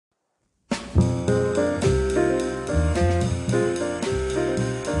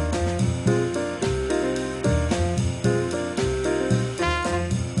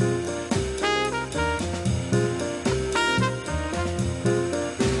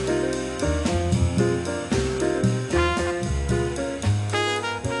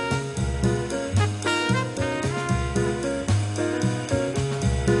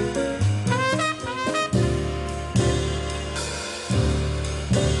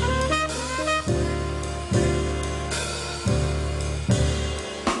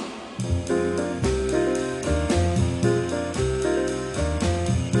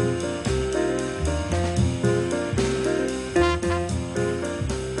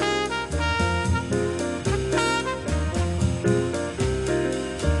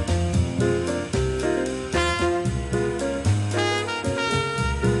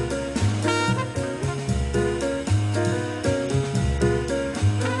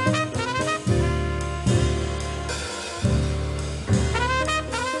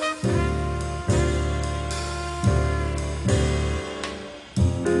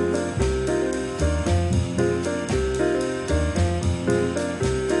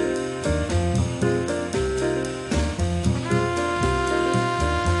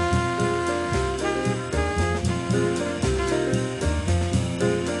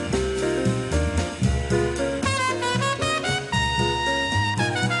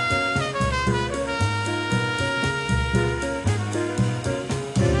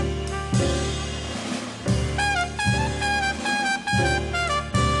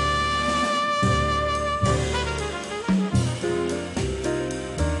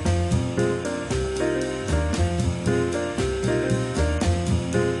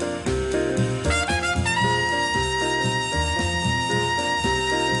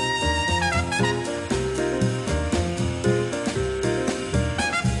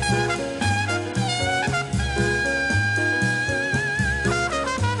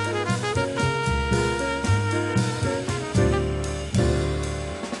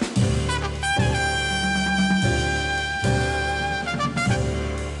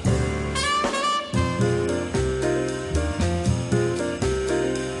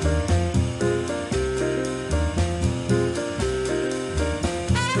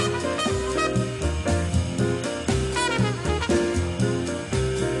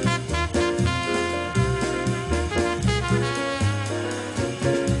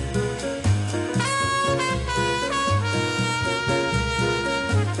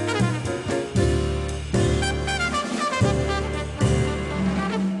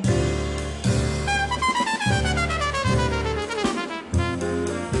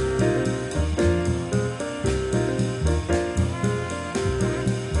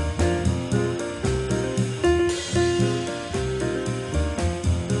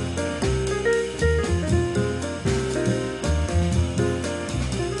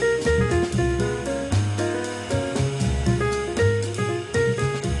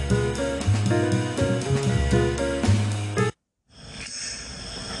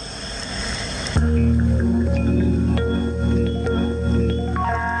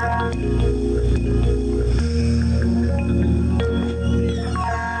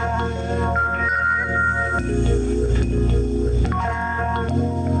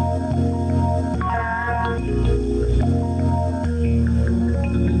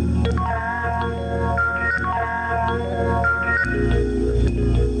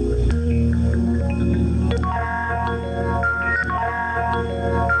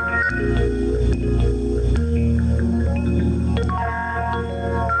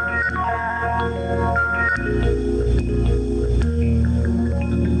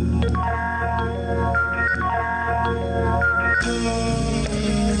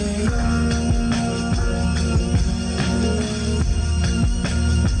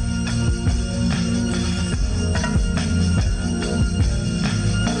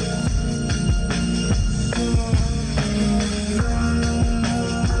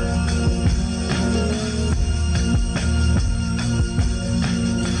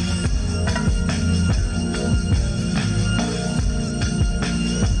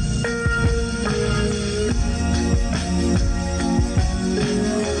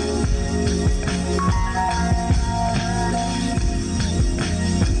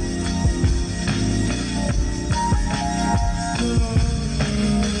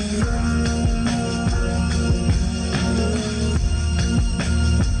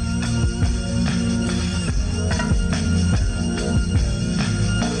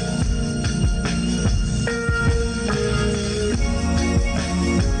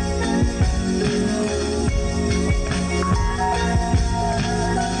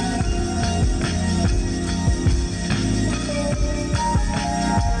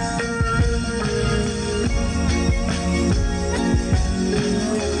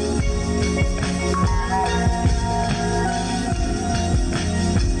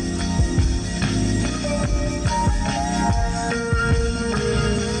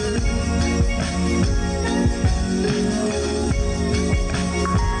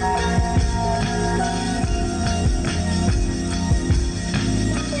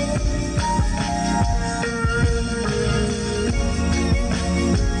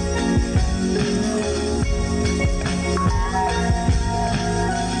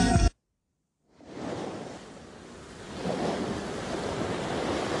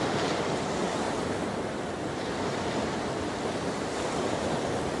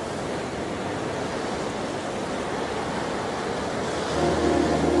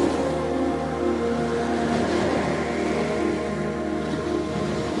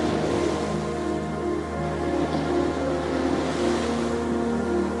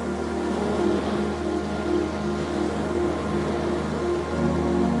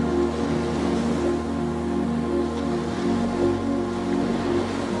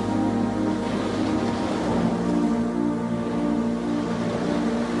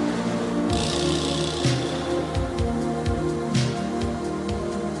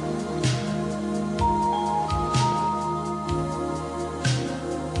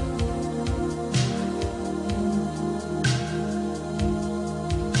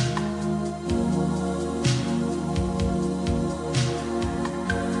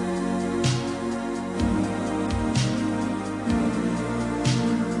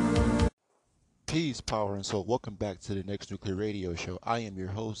Peace, power, and soul. Welcome back to the Next Nuclear Radio Show. I am your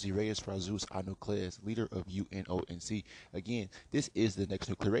host, Zirayas Razus Anucleus, leader of UNONC. Again, this is the Next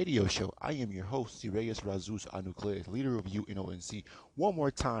Nuclear Radio Show. I am your host, Zirayas Razus Anucleus, leader of UNONC. One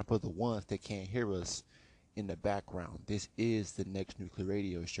more time for the ones that can't hear us in the background. This is the Next Nuclear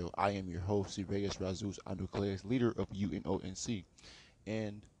Radio Show. I am your host, Zirayas Razus Anucleus, leader of UNONC.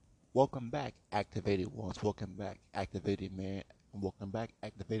 And welcome back, activated ones. Welcome back, activated man. And welcome back,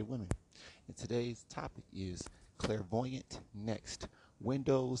 activated women. And today's topic is Clairvoyant Next,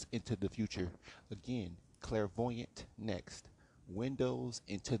 Windows into the Future. Again, Clairvoyant Next, Windows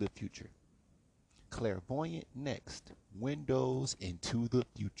into the Future. Clairvoyant Next, Windows into the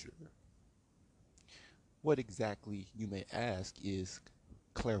Future. What exactly, you may ask, is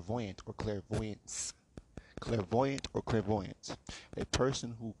clairvoyant or clairvoyance? Clairvoyant or clairvoyance, a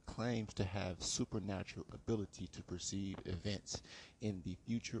person who claims to have supernatural ability to perceive events in the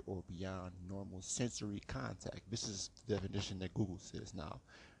future or beyond normal sensory contact. This is the definition that Google says. Now,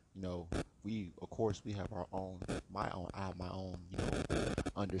 we have our own, I have my own,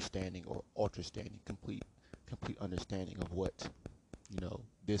 understanding or understanding, complete understanding of what,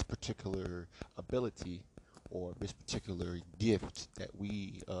 this particular ability or this particular gift that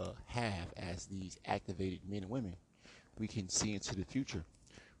we have as these activated men and women. We can see into the future.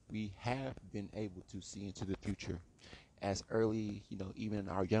 We have been able to see into the future as early, even in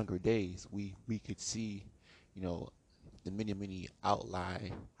our younger days. We could see, the many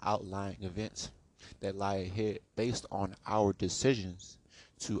outlying events that lie ahead based on our decisions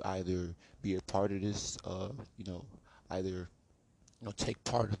to either be a part of this, either take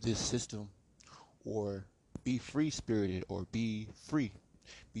part of this system, or be free spirited, or be free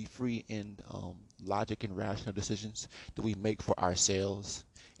in logic and rational decisions that we make for ourselves,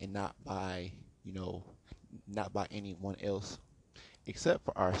 and not by anyone else. except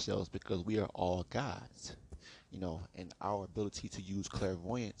for ourselves because we are all gods, and our ability to use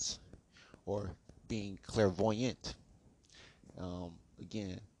clairvoyance or being clairvoyant,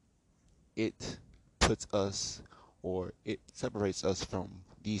 again, it puts us or it separates us from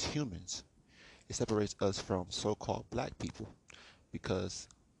these humans. It separates us from so-called black people because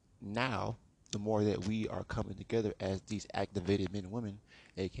now the more that we are coming together as these activated men and women,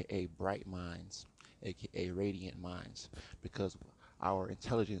 aka bright minds, aka radiant minds, because our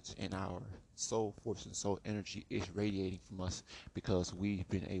intelligence and our soul force and soul energy is radiating from us because we've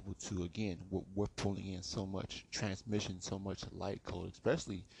been able to, again, we're pulling in so much transmission, so much light code,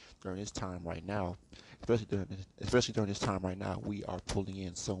 especially during this time right now. Especially during this time right now, we are pulling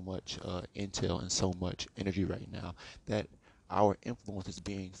in so much intel and so much energy right now that our influence is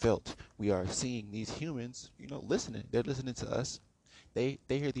being felt. We are seeing these humans, listening. They're listening to us. They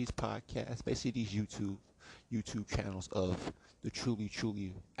hear these podcasts. They see these YouTube channels of the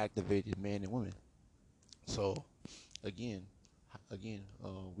truly activated men and women. So again,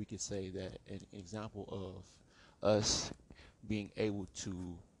 we could say that an example of us being able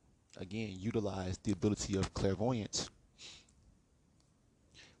to again utilize the ability of clairvoyance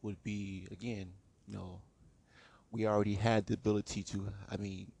would be, again, you know we already had the ability to,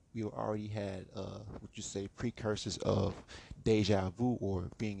 we already had, what you say, precursors of deja vu, or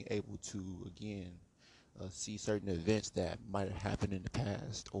being able to, again, see certain events that might have happened in the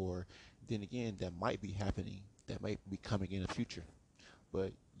past, or then again, that might be happening, that might be coming in the future.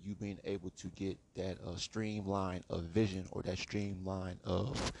 But you being able to get that streamline of vision, or that streamline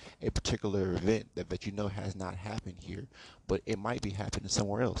of a particular event that has not happened here, but it might be happening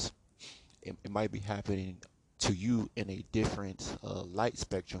somewhere else. It might be happening to you in a different light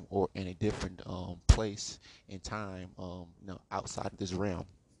spectrum, or in a different place in time, outside of this realm,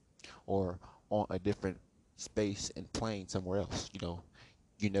 or on a different space and plane somewhere else.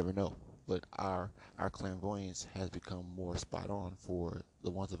 You never know. But our clairvoyance has become more spot on for the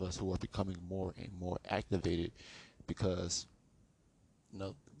ones of us who are becoming more and more activated, because you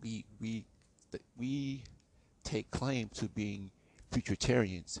know we we we take claim to being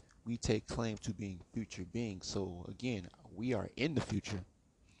futuritarians. We take claim to being future beings. So again, we are in the future,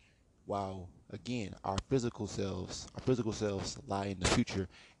 while again our physical selves lie in the future,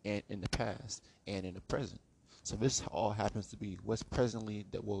 and in the past, and in the present. So this all happens to be what's presently,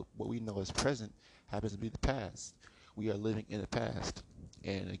 that what we know as present happens to be the past. We are living in the past,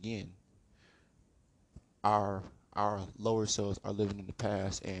 and again, our our lower selves are living in the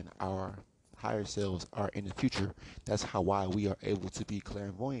past, and our higher selves are in the future. That's how why we are able to be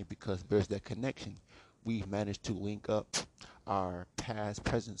clairvoyant, because there's that connection. We've managed to link up our past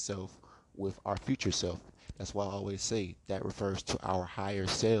present self with our future self. That's why I always say that refers to our higher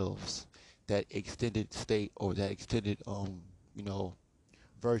selves, that extended state, or that extended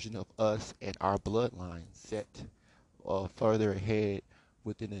version of us and our bloodline set further ahead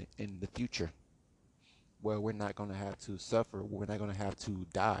in the future, where we're not going to have to suffer, we're not going to have to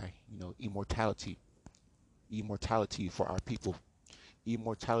die. Immortality for our people,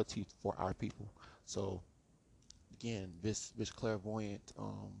 immortality for our people. So again, this clairvoyant,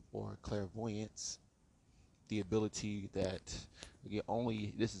 or clairvoyance, the ability that, again,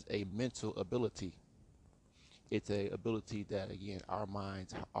 only this is a mental ability. It's a ability that, again, our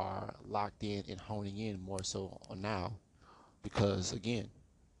minds are locked in and honing in more so on now, because again,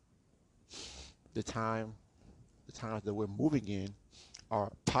 the time the times that we're moving in are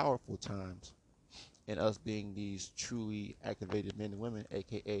powerful times, and us being these truly activated men and women,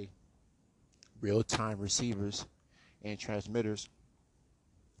 aka real-time receivers and transmitters,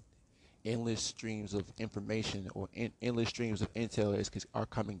 endless streams of information, or endless streams of intel are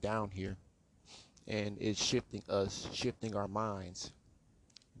coming down here, and it's shifting us, shifting our minds.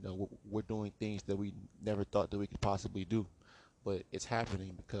 We're doing things that we never thought that we could possibly do, but it's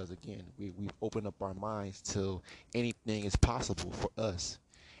happening because, again, we've opened up our minds to anything is possible for us.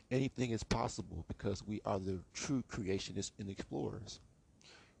 Anything is possible because we are the true creationists and explorers.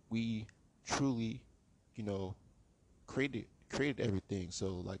 We truly, you know, created everything.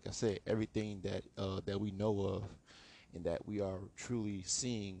 So, like I said, everything that we know of and that we are truly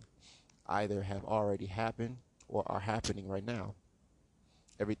seeing either have already happened or are happening right now.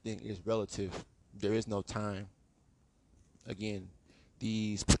 Everything is relative. There is no time. Again,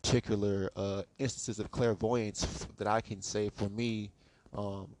 these particular instances of clairvoyance that I can say for me,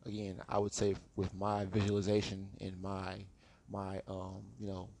 again, I would say with my visualization and my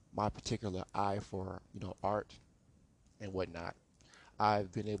particular eye for art and whatnot,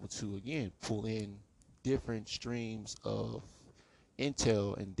 I've been able to, again, pull in different streams of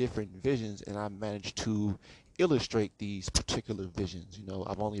intel and different visions, and I managed to illustrate these particular visions.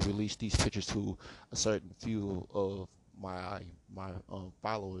 I've only released these pictures to a certain few of my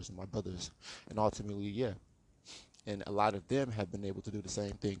followers and my brothers, and ultimately, yeah, and a lot of them have been able to do the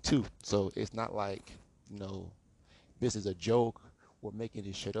same thing too. So it's not like you know this is a joke. We're making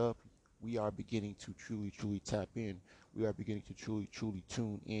this shit up. We are beginning to truly, truly tap in. We are beginning to truly, truly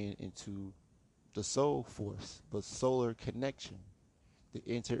tune in into the soul force, the solar connection, the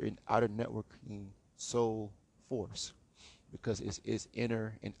inter and outer networking soul force, because it's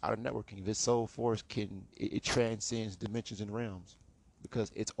inner and outer networking. This soul force it transcends dimensions and realms,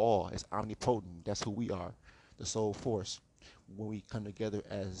 because it's omnipotent. That's who we are, the soul force. When we come together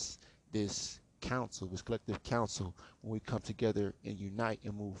as this council, this collective council, when we come together and unite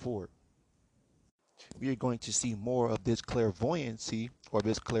and move forward, we are going to see more of this clairvoyancy or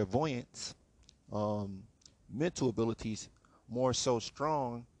this clairvoyance, um, mental abilities more so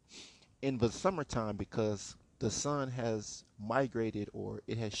strong in the summertime, because the sun has migrated, or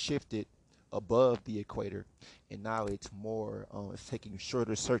it has shifted above the equator, and now it's taking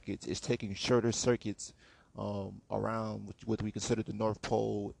shorter circuits. It's taking shorter circuits around what we consider the North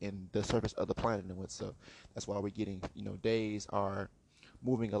Pole and the surface of the planet. And what so that's why we're getting, days are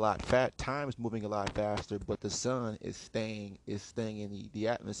moving a lot fat time is moving a lot faster, but the sun is staying in the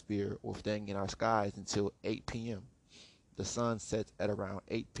atmosphere, or staying in our skies until 8 p.m. The sun sets at around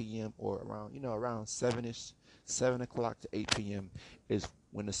 8 p.m., or around 7ish, 7 o'clock to 8 p.m. is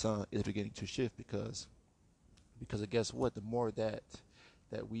when the sun is beginning to shift, because guess what? The more that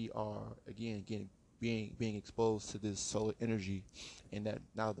we are, again, getting being exposed to this solar energy, and that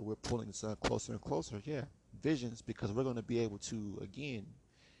now that we're pulling the sun closer and closer, yeah, visions, because we're going to be able to, again,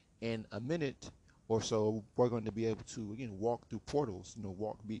 in a minute or so, we're going to be able to, again, walk through portals.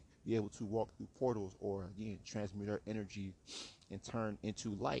 Be able to walk through portals, or again, transmute our energy and turn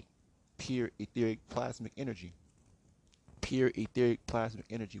into light, pure etheric plasmic energy. Pure etheric plasmic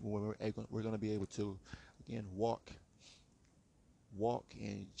energy. When we're going to be able to, again, walk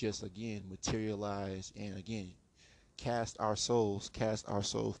and just, again, materialize, and again, cast our souls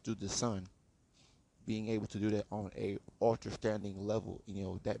through the sun. Being able to do that on a ultra standing level,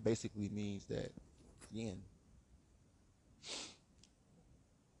 that basically means that, again,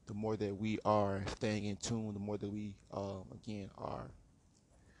 the more that we are staying in tune, the more that we, again, are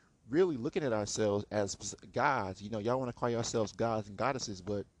really looking at ourselves as gods. Y'all want to call yourselves gods and goddesses,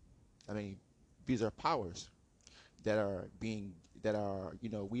 but I mean, these are powers that are being that are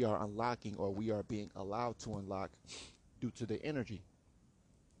we are unlocking, or we are being allowed to unlock, due to the energy,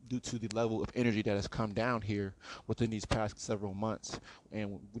 due to the level of energy that has come down here within these past several months,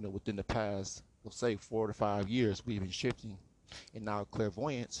 and within the past, let's say, 4 to 5 years, we've been shifting. And now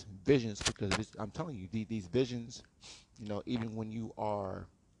clairvoyance, visions, because I'm telling you, these visions, even when you are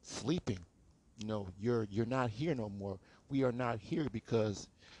sleeping, you're not here no more. We are not here, because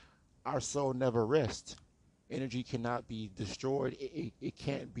our soul never rests. Energy cannot be destroyed. It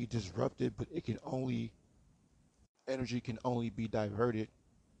can't be disrupted, but energy can only be diverted,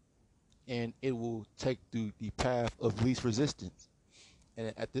 and it will take through the path of least resistance.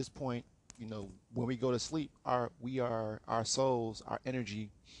 And at this point, when we go to sleep, our souls, our energy,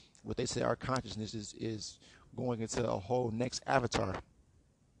 what they say, our consciousness is going into a whole next avatar.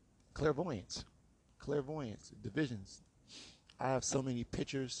 Clairvoyance, clairvoyance, divisions. I have so many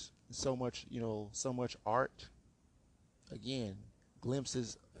pictures, so much art. Again,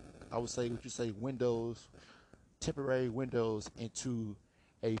 glimpses. I would say, would you say, windows, temporary windows into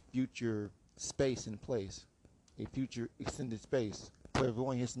a future space and place, a future extended space.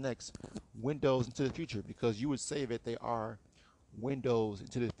 Clairvoyance next, windows into the future, because you would say that they are windows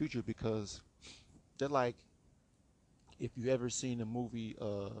into the future, because they're like, if you ever seen a movie,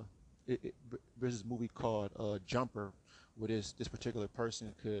 there's this movie called Jumper, where this particular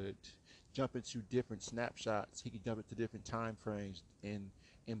person could jump into different snapshots. He could jump into different time frames and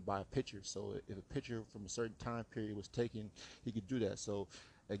by pictures. So if a picture from a certain time period was taken, he could do that. So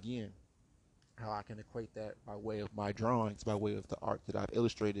again, how I can equate that by way of my drawings, by way of the art that I've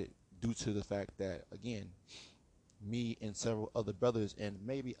illustrated, due to the fact that, again, me and several other brothers, and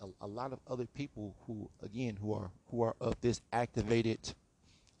maybe a lot of other people who, again, who are of this activated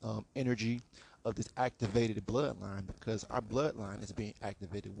energy, of this activated bloodline, because our bloodline is being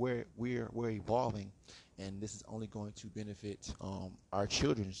activated. We're evolving, and this is only going to benefit our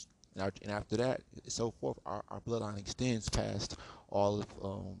children's, and after that, so forth. Our bloodline extends past all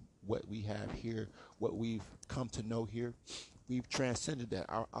of what we have here, what we've come to know here. We've transcended that.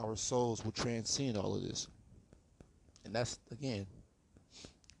 Our souls will transcend all of this, and that's, again,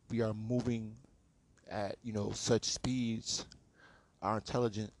 we are moving at such speeds. Our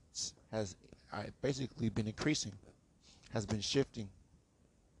intelligence basically been increasing, has been shifting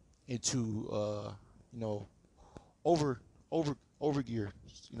into you know over over gear,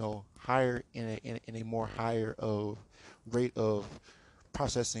 higher in a more higher of rate of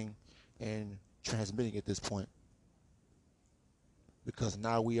processing and transmitting at this point, because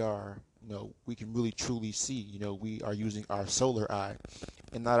now we are, we can really truly see, we are using our solar eye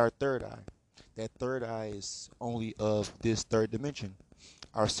and not our third eye. That third eye is only of this third dimension.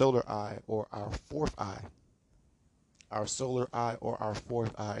 Our solar eye or our fourth eye, our solar eye or our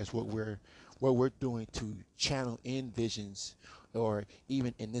fourth eye is what we're doing to channel in visions, or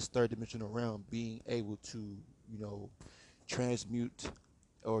even in this third dimensional realm, being able to, transmute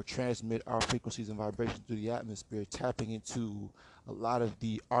or transmit our frequencies and vibrations through the atmosphere, tapping into a lot of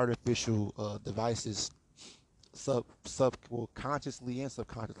the artificial devices, well, consciously and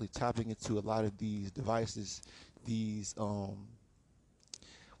subconsciously tapping into a lot of these devices, these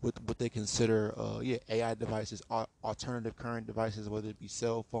what they consider AI devices, alternative current devices, whether it be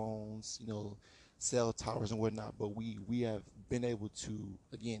cell phones, cell towers and whatnot. But we have been able to,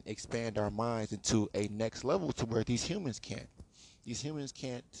 again, expand our minds into a next level to where these humans can't. These humans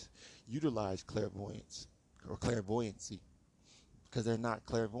can't utilize clairvoyance or clairvoyancy because they're not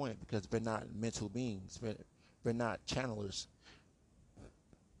clairvoyant, because they're not mental beings. They're not channelers.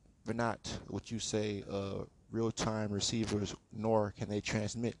 They're not what you say real-time receivers, nor can they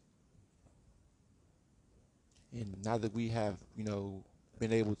transmit. And now that we have,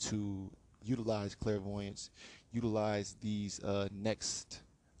 been able to utilize clairvoyance, utilize these next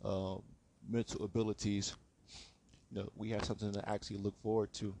uh, mental abilities, we have something to actually look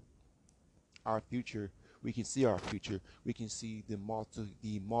forward to. Our future, we can see our future. We can see the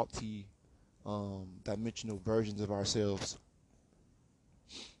multi dimensional versions of ourselves,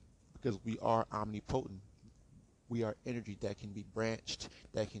 because we are omnipotent. We are energy that can be branched,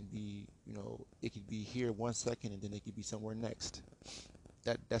 that can be, it can be here 1 second and then it can be somewhere next.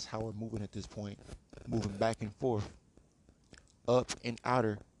 That's how we're moving at this point, moving back and forth, up and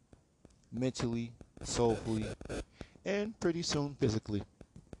outer, mentally, soulfully, and pretty soon physically.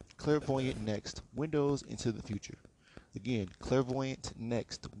 Clairvoyant next, windows into the future. Again, clairvoyant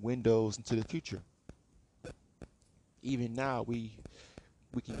next, windows into the future. Even now, we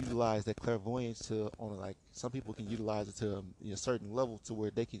can utilize that clairvoyance to, on, like, some people can utilize it to a certain level to where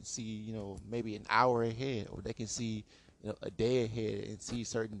they can see, maybe an hour ahead, or they can see, a day ahead, and see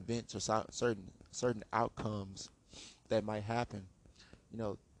certain events or certain outcomes that might happen.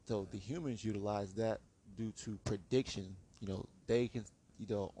 So the humans utilize that due to prediction. They can,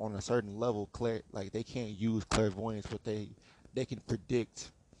 on a certain level, like, they can't use clairvoyance, but they can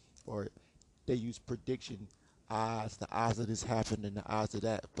predict, or they use prediction, odds, the odds of this happening and the odds of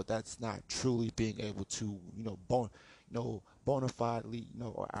that. But that's not truly being able to, bona fidely,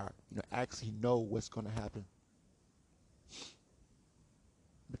 or actually know what's going to happen,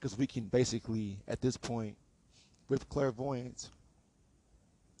 because we can basically, at this point, with clairvoyance,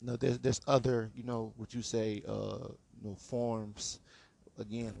 there's other, what you say, forms,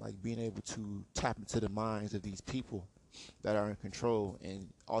 again, like being able to tap into the minds of these people that are in control and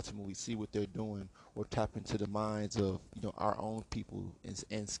ultimately see what they're doing, or tap into the minds of, our own people,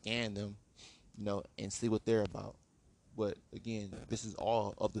 and scan them, and see what they're about. But again, this is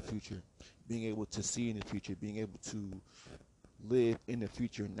all of the future, being able to see in the future, being able to live in the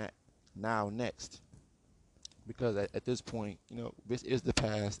future now next, because at this point, this is the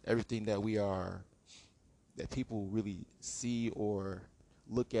past. Everything that people really see or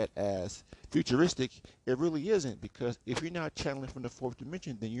look at as futuristic, it really isn't, because if you're not channeling from the fourth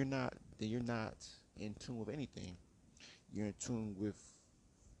dimension, then you're not in tune with anything. You're in tune with,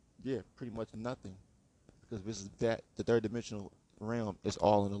 pretty much nothing, because this is that the third dimensional realm is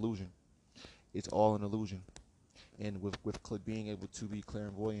all an illusion. It's all an illusion. And with being able to be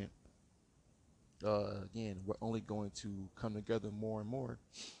clairvoyant, again, we're only going to come together more and more.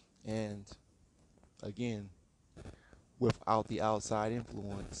 And again, without the outside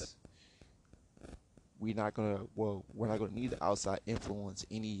influence, we're not gonna need the outside influence,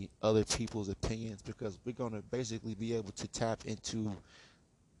 any other people's opinions, because we're gonna basically be able to tap into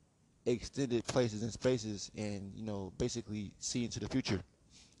extended places and spaces, and basically see into the future,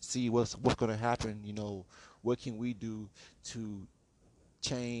 see what's gonna happen. What can we do to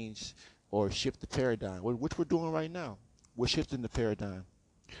change or shift the paradigm, which we're doing right now. We're shifting the paradigm.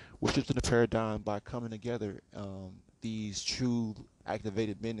 We're shifting the paradigm by coming together. These true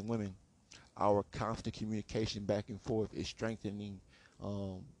activated men and women, our constant communication back and forth is strengthening,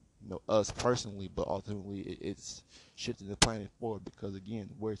 us personally, but ultimately it's shifting the planet forward, because again,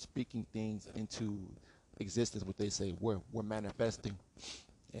 we're speaking things into existence. What they say, we're manifesting,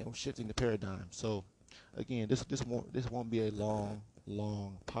 and we're shifting the paradigm. So again, this won't be a long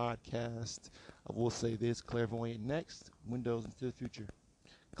podcast. I will say this: clairvoyant next, windows into the future.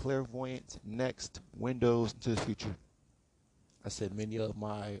 Clairvoyant next, windows into the future. I said many of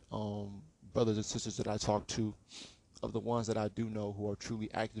my brothers and sisters that I talk to, of the ones that I do know who are truly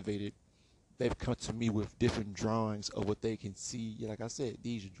activated, they've come to me with different drawings of what they can see. Yeah, like I said,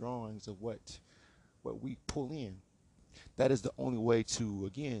 these drawings of what we pull in. That is the only way to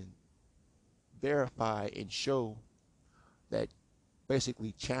again verify and show that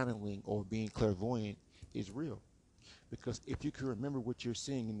basically channeling or being clairvoyant is real. Because if you can remember what you're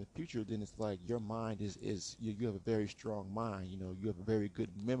seeing in the future, then it's like your mind is you have a very strong mind. You know, you have a very good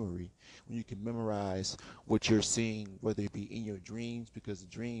memory when you can memorize what you're seeing, whether it be in your dreams, because the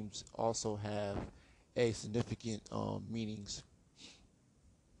dreams also have a significant meanings.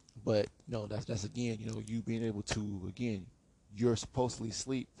 But that's again, you being able to again, you're supposedly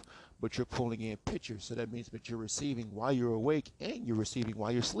asleep, but you're pulling in pictures. So that means that you're receiving while you're awake and you're receiving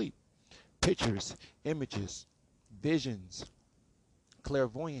while you're asleep. Pictures, images, visions,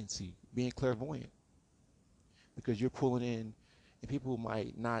 clairvoyancy, being clairvoyant, because you're pulling in, and people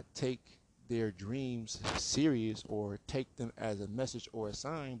might not take their dreams serious or take them as a message or a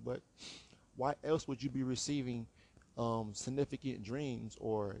sign, but why else would you be receiving significant dreams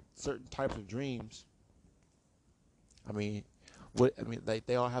or certain types of dreams? I mean,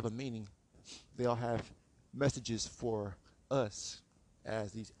 they all have a meaning. They all have messages for us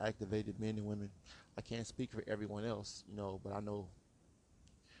as these activated men and women. I can't speak for everyone else, but I know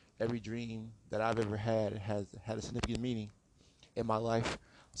every dream that I've ever has had a significant meaning in my life.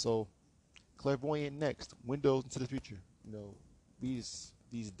 So clairvoyant next, windows into the future. These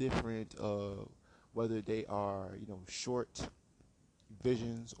different whether they are short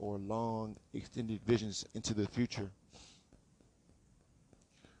visions or long extended visions into the future.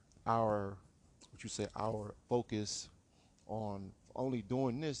 Our focus on only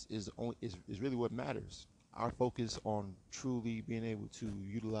doing this is really what matters. Our focus on truly being able to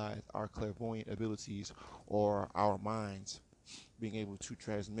utilize our clairvoyant abilities or our minds, being able to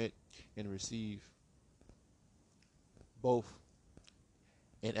transmit and receive both,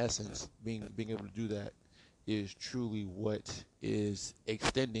 in essence, being able to do that is truly what is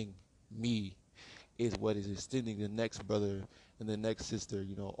extending me, is what is extending the next brother and the next sister,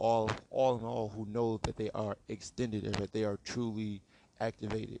 all in all, who know that they are extended and that they are truly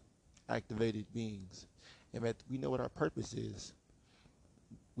activated beings, and that we know what our purpose is.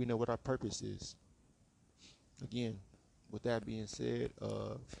 We know what our purpose is. Again, with that being said,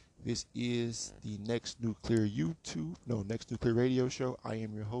 this is the Next Nuclear Radio Show. I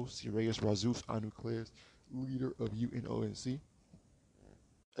am your host, Sirius Razus Anucleus, leader of UNONC.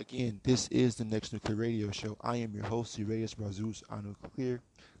 Again, this is the Next Nuclear Radio Show. I am your host, Sirius Razus Anuclear,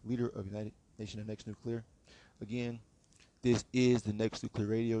 leader of United Nation of Next Nuclear. Again, this is the Next Nuclear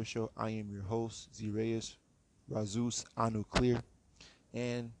Radio Show. I am your host, Zireus Razus Anuclear.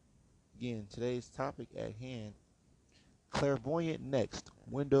 And again, today's topic at hand, clairvoyant next,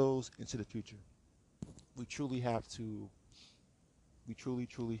 windows into the future. We truly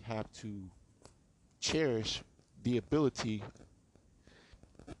truly have to cherish the ability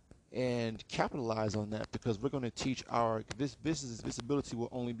and capitalize on that, because we're going to teach this ability will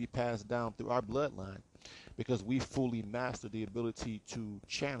only be passed down through our bloodline, because we fully master the ability to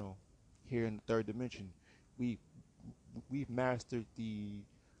channel here in the third dimension. We've mastered the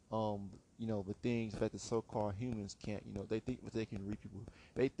the things that the so-called humans can't. They think that they can read people.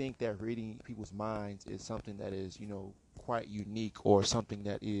 They think that reading people's minds is something that is quite unique, or something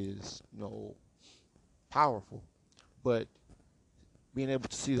that is powerful. But being able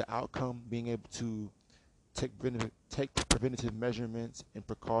to see the outcome, being able to take preventative measurements and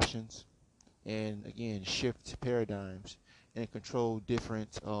precautions, and again shift paradigms and control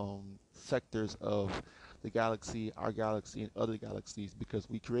different sectors of the galaxy, our galaxy, and other galaxies, because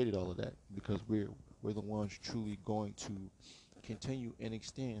we created all of that, because we're the ones truly going to continue and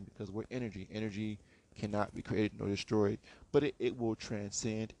extend, because we're energy. Energy cannot be created nor destroyed, but it will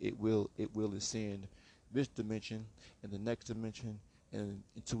transcend. It will ascend this dimension and the next dimension, and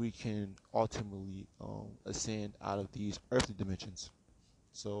until we can ultimately ascend out of these earthly dimensions.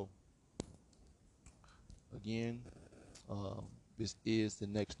 So again, this is the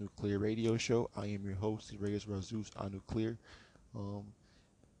Next Nuclear Radio Show. I am your host, Reyes Razus Anuclear. And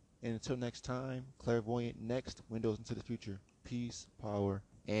until next time, clairvoyant next, windows into the future. Peace, power,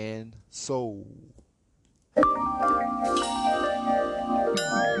 and soul.